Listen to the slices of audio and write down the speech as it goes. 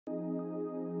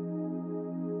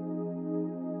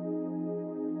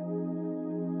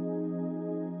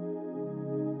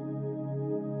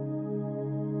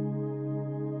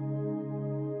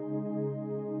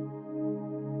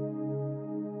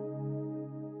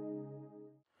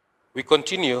We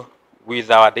continue with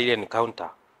our daily encounter.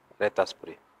 Let us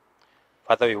pray.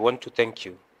 Father, we want to thank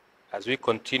you as we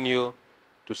continue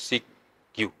to seek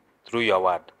you through your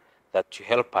word, that you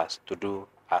help us to do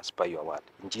as per your word.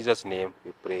 In Jesus' name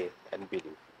we pray and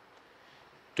believe.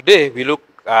 Today we look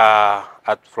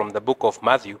at from the book of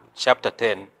Matthew, chapter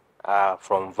 10,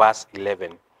 from verse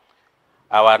 11.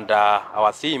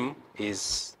 Our theme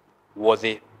is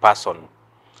worthy person.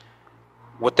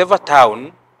 Whatever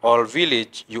town or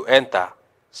village you enter,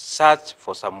 search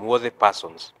for some worthy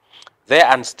persons there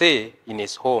and stay in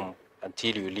his home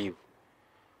until you leave.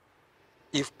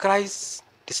 If Christ's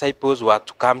disciples were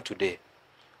to come today,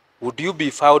 would you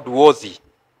be found worthy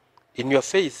in your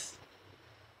faith,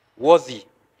 worthy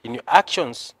in your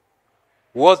actions,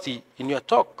 worthy in your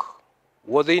talk,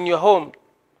 worthy in your home,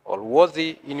 or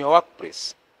worthy in your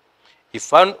workplace? If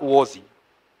found worthy,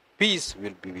 peace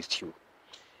will be with you.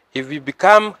 If we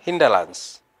become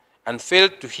hindrance and fail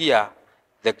to hear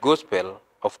the gospel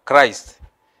of Christ,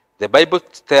 the Bible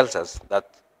tells us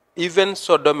that even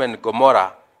Sodom and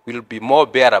Gomorrah will be more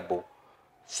bearable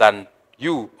than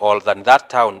you or than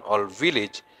that town or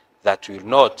village that will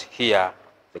not hear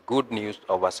the good news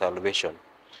of our salvation.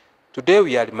 Today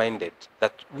we are reminded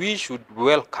that we should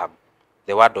welcome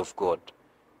the word of God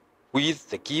with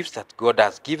the gifts that God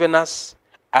has given us,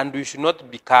 and we should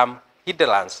not become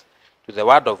hindrance to the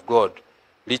word of God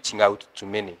reaching out to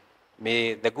many.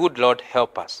 May the good Lord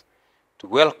help us to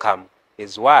welcome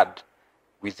his word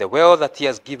with the wealth that he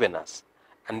has given us,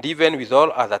 and even with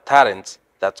all other talents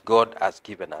that God has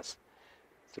given us.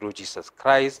 Through Jesus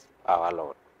Christ our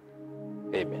Lord.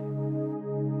 Amen.